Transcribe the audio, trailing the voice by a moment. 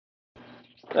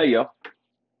Hey y'all,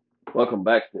 welcome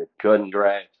back to Cutting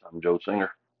Grass. I'm Joe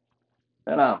Singer,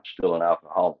 and I'm still an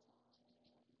alcoholic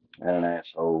and an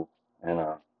asshole and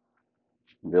a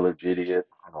village idiot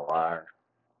and a liar.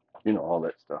 You know all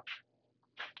that stuff.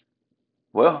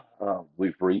 Well,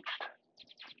 we've reached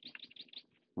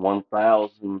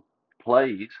 1,000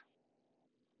 plays.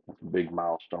 That's a big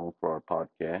milestone for our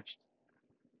podcast.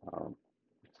 Um,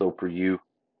 so for you,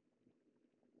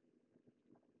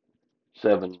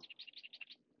 7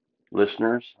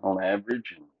 listeners on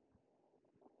average and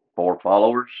 4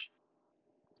 followers,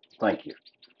 thank you.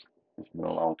 It's been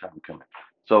a long time coming.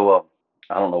 So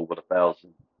I don't know what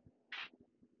 1,000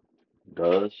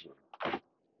 does or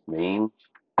means.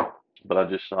 But I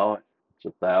just saw it.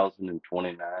 It's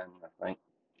 1,029, I think,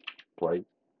 plays.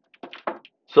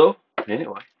 So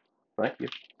anyway, thank you.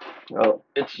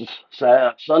 It's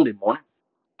Sunday morning,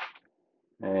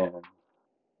 and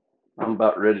I'm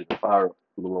about ready to fire up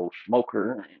a little old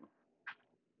smoker and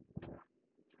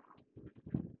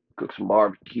cook some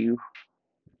barbecue,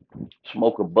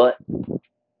 smoke a butt,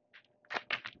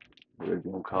 whatever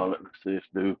you want to call it. Let's see us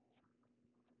do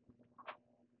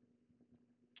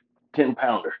 10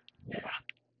 pounder. Yeah,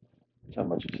 that's how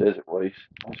much it says it weighs.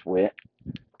 It's wet.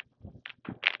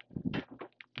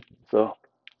 So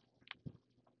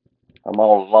I'm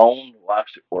all alone. The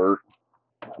wife's at work.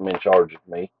 I'm in charge of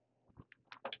me.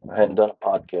 I hadn't done a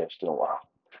podcast in a while.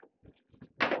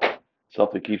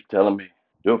 Something keeps telling me,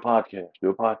 do a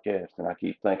podcast. And I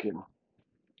keep thinking,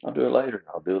 I'll do it later,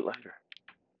 I'll do it later.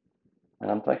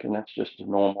 And I'm thinking that's just a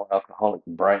normal alcoholic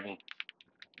brain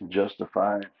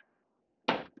justifying.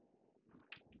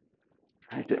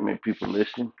 Ain't that many people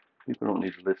listening. People don't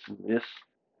need to listen to this.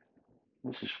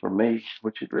 This is for me,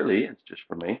 which it really is just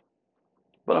for me.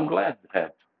 But I'm glad to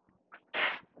have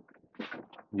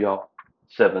y'all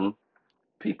 7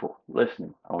 people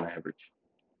listening on average.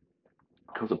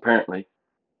 Because apparently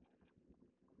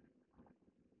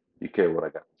you care what I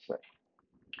got to say.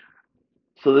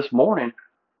 So this morning,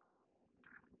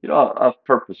 I've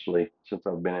purposely, since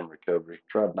I've been in recovery,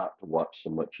 tried not to watch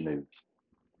so much news.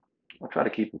 I try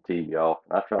to keep the TV off.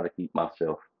 I try to keep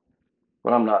myself,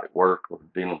 when I'm not at work or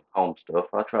dealing with home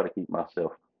stuff, I try to keep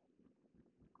myself.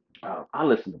 I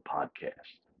listen to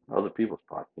podcasts, other people's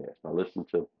podcasts. I listen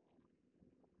to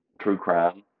true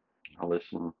crime. I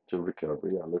listen to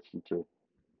recovery. I listen to,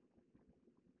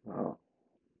 uh,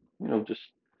 just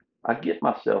I get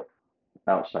myself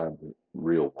outside the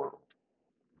real world,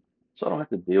 so I don't have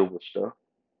to deal with stuff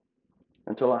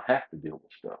until I have to deal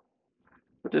with stuff.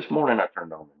 But this morning I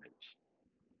turned on the news,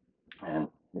 and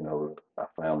I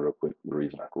found real quick the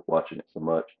reason I quit watching it so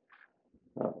much.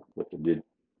 But they did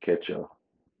catch a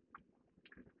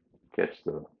catch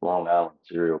the Long Island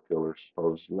serial killer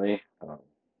supposedly, and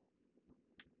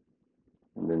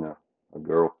then a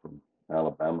girl from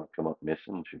Alabama come up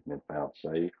missing. She's been found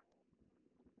safe.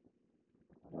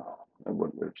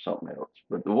 There's something else.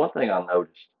 But the one thing I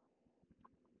noticed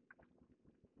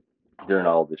during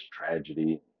all this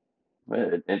tragedy,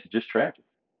 it's just tragedy.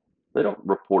 They don't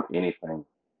report anything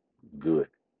good.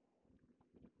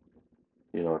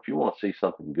 If you want to see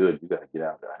something good, you got to get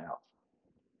out of the house.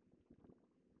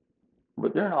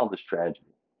 But during all this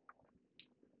tragedy,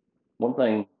 one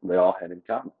thing they all had in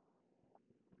common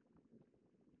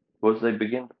was they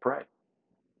began to pray.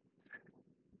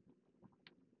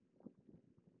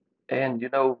 And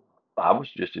I was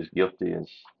just as guilty as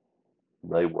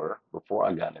they were before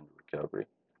I got into recovery.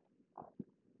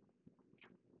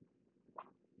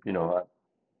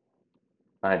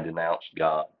 I had denounced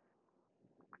God,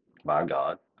 my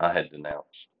God. I had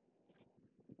denounced.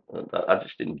 I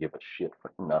just didn't give a shit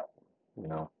for nothing. You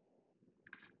know,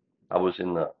 I was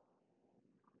in the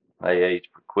AA's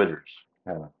for quitters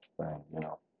kind of thing.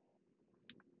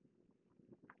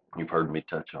 You've heard me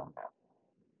touch on that.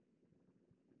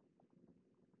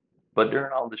 But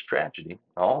during all this tragedy,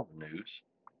 all the news,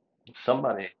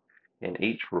 somebody in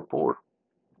each report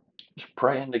is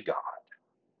praying to God,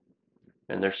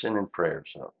 and they're sending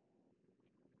prayers up.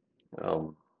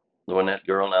 When that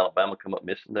girl in Alabama come up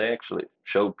missing, they actually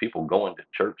showed people going to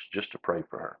church just to pray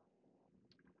for her.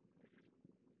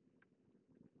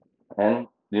 And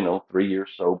 3 years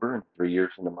sober and 3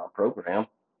 years into my program,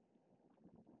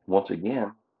 once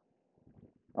again,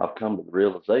 I've come to the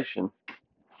realization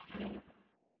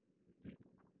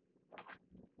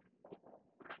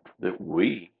that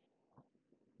we,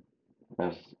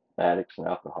 as addicts and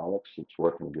alcoholics that's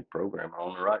working a good program, are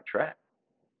on the right track.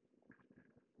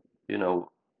 You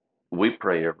know, we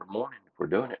pray every morning if we're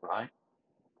doing it right.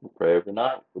 We pray every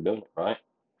night if we're doing it right.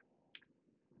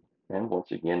 And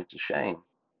once again, it's a shame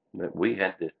that we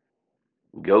had to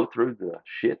go through the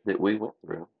shit that we went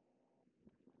through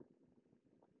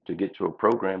to get to a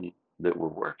program that we're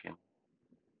working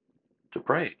to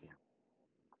pray again.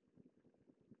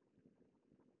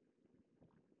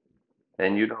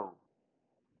 And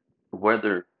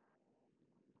whether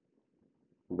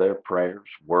their prayers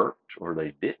worked or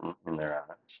they didn't in their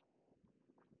eyes,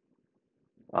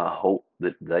 I hope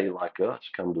that they, like us,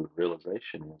 come to the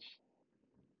realization is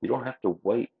you don't have to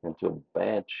wait until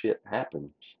bad shit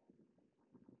happens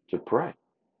to pray.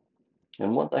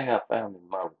 And one thing I found in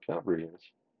my recovery is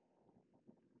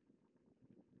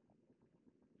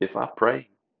if I pray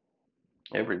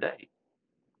every day,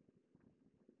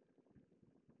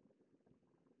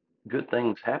 good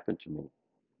things happen to me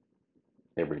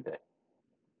every day.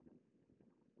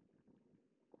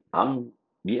 I'm,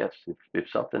 yes, if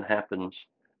something happens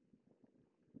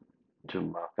to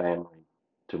my family,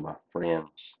 to my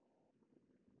friends,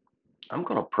 I'm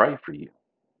going to pray for you,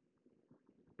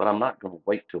 but I'm not going to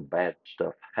wait till bad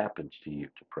stuff happens to you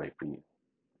to pray for you.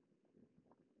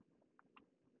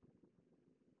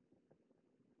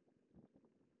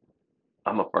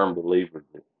 I'm a firm believer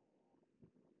that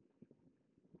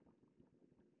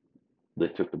they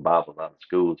took the Bible out of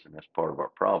schools and that's part of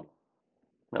our problem.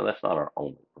 Now, that's not our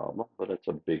only problem, but it's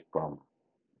a big problem.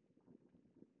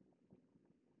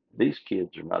 These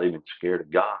kids are not even scared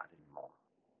of God anymore.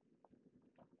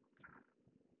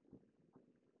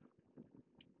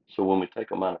 So when we take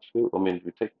them out of school, I mean,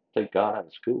 we take God out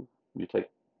of school, you take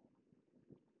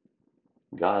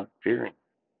God fearing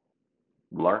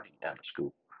learning out of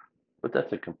school. But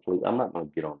that's a complete, I'm not going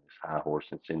to get on this high horse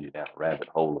and send you down a rabbit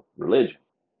hole of religion.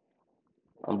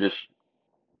 I'm just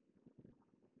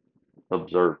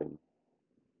observing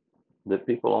that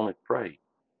people only pray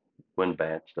when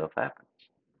bad stuff happens.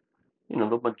 The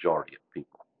majority of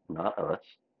people, not us.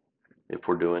 If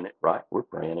we're doing it right, we're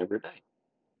praying every day.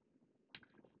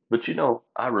 But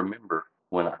I remember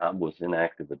when I was in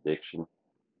active addiction,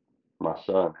 my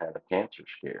son had a cancer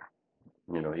scare.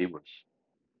 He was,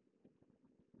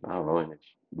 I don't know, in his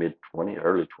mid 20s,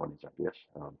 early 20s, I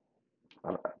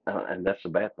guess. And that's a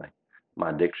bad thing. My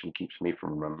addiction keeps me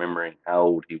from remembering how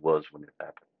old he was when it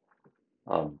happened.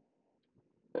 Um,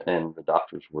 and the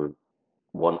doctors were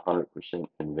 100%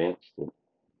 convinced that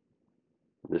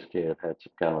this kid had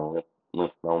some kind of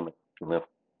lymphoma,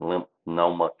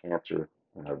 lymphoma cancer,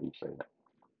 however you say that.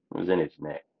 It was in his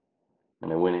neck. And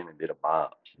they went in and did a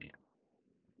biopsy.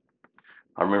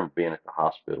 I remember being at the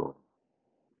hospital,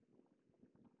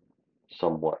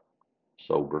 somewhat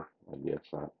sober, I guess.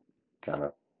 I kind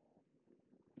of,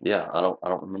 yeah, I don't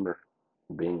remember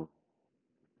being,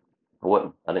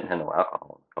 I didn't have no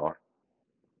alcohol in the car,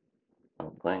 I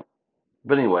don't think.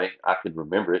 But anyway, I could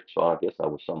remember it, so I guess I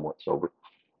was somewhat sober.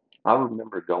 I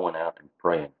remember going out and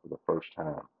praying for the first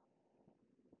time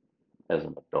as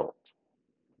an adult.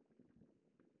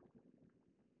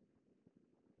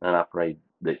 And I prayed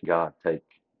that God take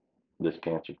this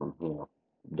cancer from him.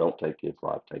 Don't take his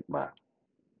life, take mine.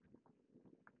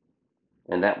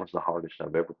 And that was the hardest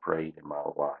I've ever prayed in my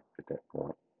life at that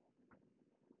point.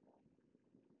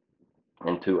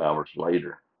 And 2 hours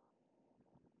later,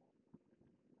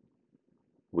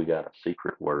 we got a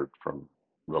secret word from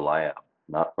the lab,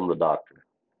 not from the doctor,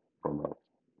 from a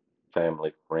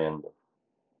family friend of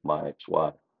my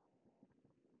ex-wife,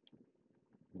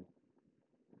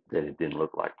 that it didn't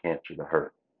look like cancer to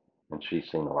her. And she's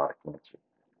seen a lot of cancer.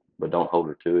 But don't hold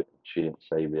her to it. She didn't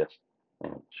say this,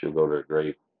 and she'll go to her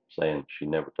grave saying she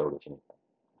never told us anything.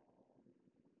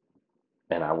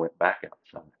 And I went back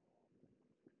outside,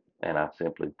 and I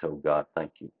simply told God,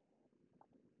 thank you.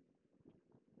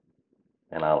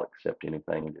 And I'll accept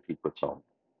anything that he puts on me.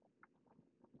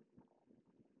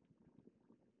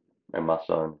 And my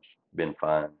son's been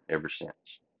fine ever since.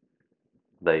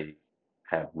 They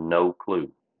have no clue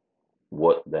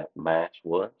what that mass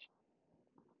was.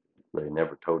 They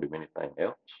never told him anything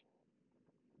else.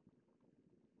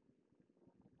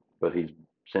 But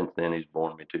since then he's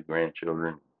born me two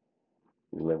grandchildren.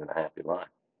 He's living a happy life.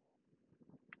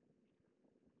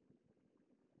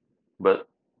 But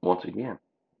once again,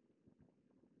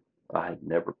 I had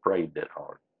never prayed that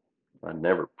hard. I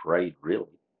never prayed really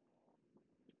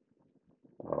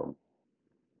um,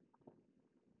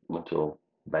 until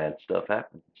bad stuff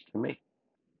happens to me.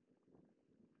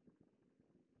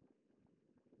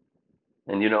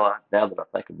 And now that I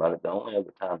think about it, the only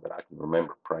other time that I can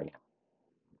remember praying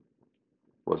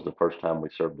was the first time we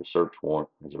served a search warrant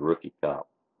as a rookie cop,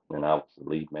 and I was the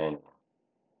lead man.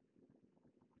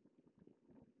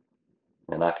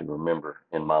 And I can remember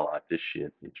in my life, this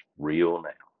shit is real now.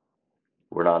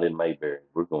 We're not in Mayberry.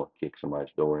 We're going to kick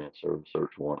somebody's door in, serve a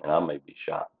search warrant, and I may be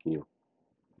shot and killed.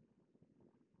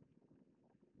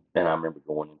 And I remember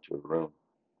going into a room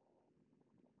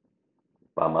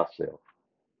by myself,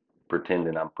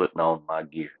 pretending I'm putting on my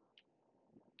gear.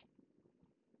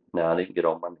 Now, I didn't get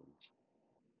on my knees.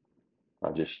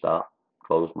 I just stopped,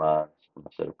 closed my eyes, and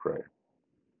I said a prayer.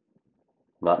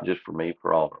 Not just for me,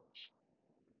 for all of us.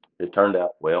 It turned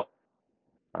out well.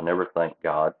 I never thanked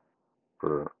God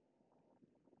for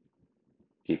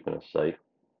keeping us safe.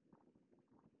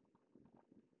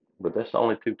 But that's the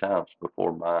only 2 times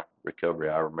before my recovery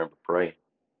I remember praying.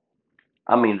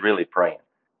 I mean, really praying.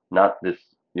 Not this,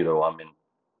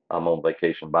 I'm on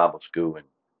vacation Bible school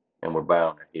and we're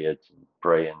bowing our heads and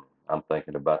praying. I'm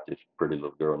thinking about this pretty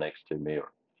little girl next to me,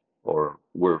 or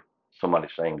we're somebody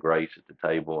saying grace at the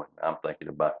table, and I'm thinking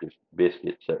about this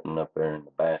biscuit sitting up there in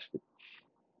the basket.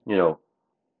 You know,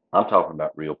 I'm talking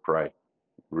about real prayer.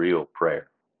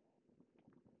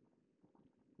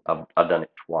 I've done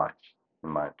it twice in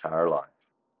my entire life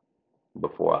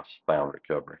before I found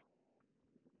recovery.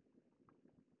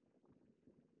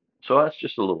 So that's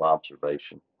just a little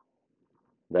observation.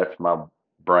 That's my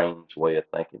brain's way of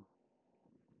thinking.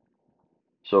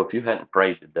 So if you hadn't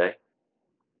prayed today,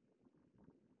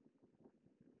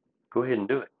 go ahead and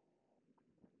do it.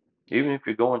 Even if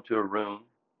you're going to a room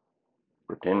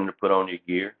pretending to put on your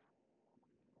gear,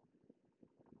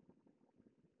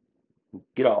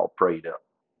 get all prayed up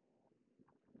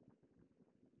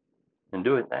and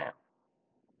do it now.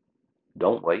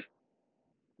 Don't wait.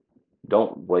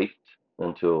 Don't wait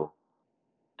until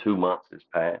 2 months has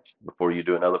passed before you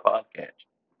do another podcast.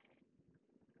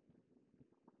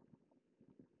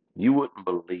 You wouldn't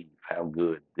believe how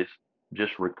good this,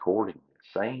 just recording this,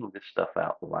 saying this stuff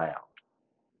out loud,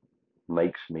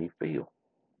 makes me feel.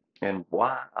 And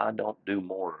why I don't do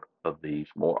more of these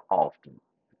more often,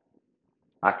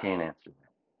 I can't answer that.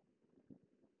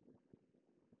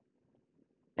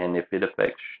 And if it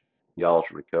affects y'all's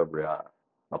recovery, I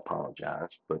apologize,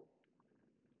 but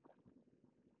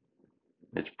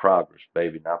it's progress,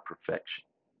 baby, not perfection.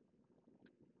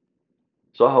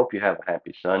 So I hope you have a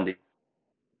happy Sunday.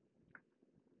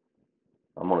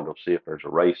 I'm going to go see if there's a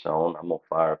race on. I'm going to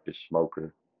fire up this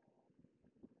smoker,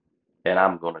 and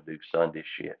I'm going to do Sunday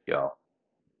shit, y'all.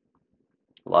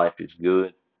 Life is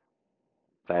good.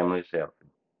 Family is healthy.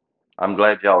 I'm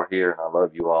glad y'all are here, and I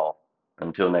love you all.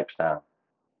 Until next time,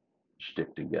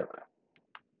 stick together.